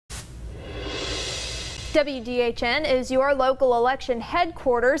WDHN is your local election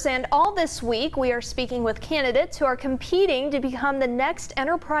headquarters, and all this week we are speaking with candidates who are competing to become the next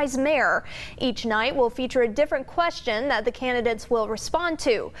Enterprise mayor. Each night will feature a different question that the candidates will respond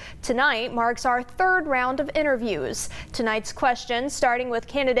to. Tonight marks our third round of interviews. Tonight's question, starting with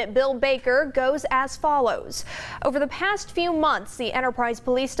candidate Bill Baker, goes as follows. Over the past few months, the Enterprise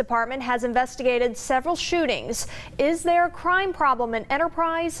Police Department has investigated several shootings. Is there a crime problem in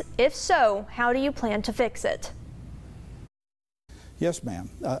Enterprise? If so, how do you plan to fix it? Yes, ma'am.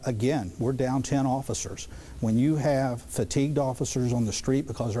 Again, we're down 10 officers. When you have fatigued officers on the street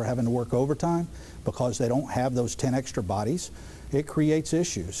because they're having to work overtime, because they don't have those 10 extra bodies, it creates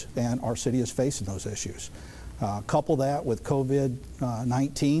issues, and our city is facing those issues. Couple that with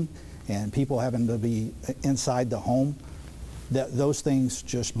COVID-19 and people having to be inside the home, those things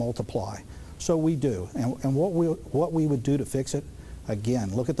just multiply. So we do, and what we would do to fix it,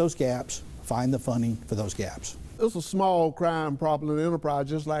 again, look at those gaps, find the funding for those gaps. It's a small crime problem in Enterprise,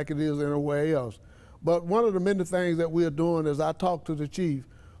 just like it is anywhere else. But one of the many things that we are doing, as I talk to the chief,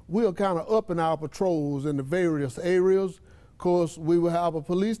 we are kind of upping our patrols in the various areas. Of course, we will have a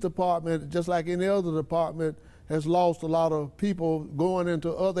police department, just like any other department, has lost a lot of people going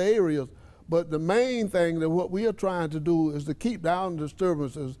into other areas. But the main thing that what we are trying to do is to keep down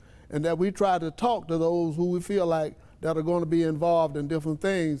disturbances, and that we try to talk to those who we feel like that are going to be involved in different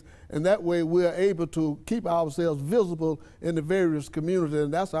things, and that way we're able to keep ourselves visible in the various communities,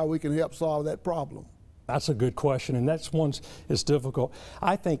 and that's how we can help solve that problem. That's a good question, and that's one that's difficult.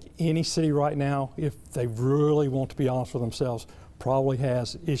 I think any city right now, if they really want to be honest with themselves, probably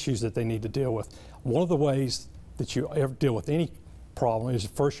has issues that they need to deal with. One of the ways that you ever deal with any problem is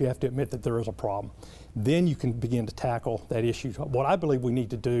first you have to admit that there is a problem. Then you can begin to tackle that issue. What I believe we need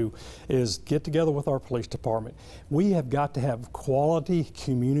to do is get together with our police department. We have got to have quality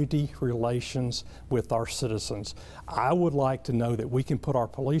community relations with our citizens. I would like to know that we can put our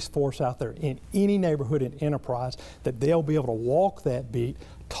police force out there in any neighborhood in Enterprise, that they'll be able to walk that beat,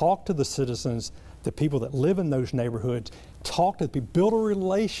 talk to the citizens, the people that live in those neighborhoods, talk to the people, build a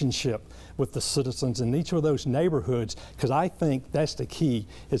relationship with the citizens in each of those neighborhoods, because I think that's the key,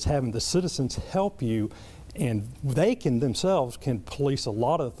 is having the citizens help you, and they themselves can police a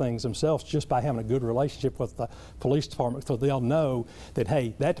lot of the things themselves just by having a good relationship with the police department, so they'll know that,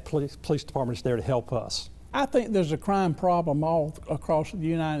 hey, that police department is there to help us. I think there's a crime problem all across the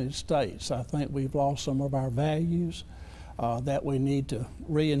United States. I think we've lost some of our values that we need to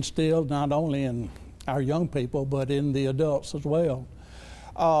reinstill, not only in our young people, but in the adults as well.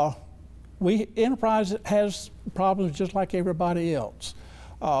 Enterprise has problems just like everybody else.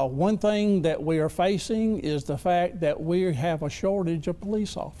 One thing that we are facing is the fact that we have a shortage of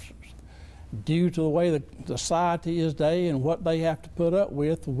police officers. Due to the way the society is today and what they have to put up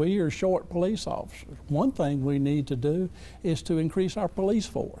with, we are short police officers. One thing we need to do is to increase our police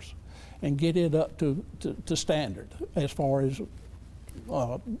force and get it up to standard as far as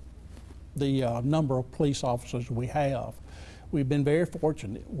the number of police officers we have. We've been very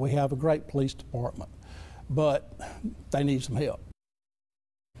fortunate. We have a great police department, but they need some help.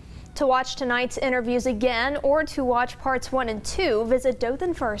 To watch tonight's interviews again or to watch parts 1 and 2, visit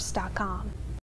dothanfirst.com.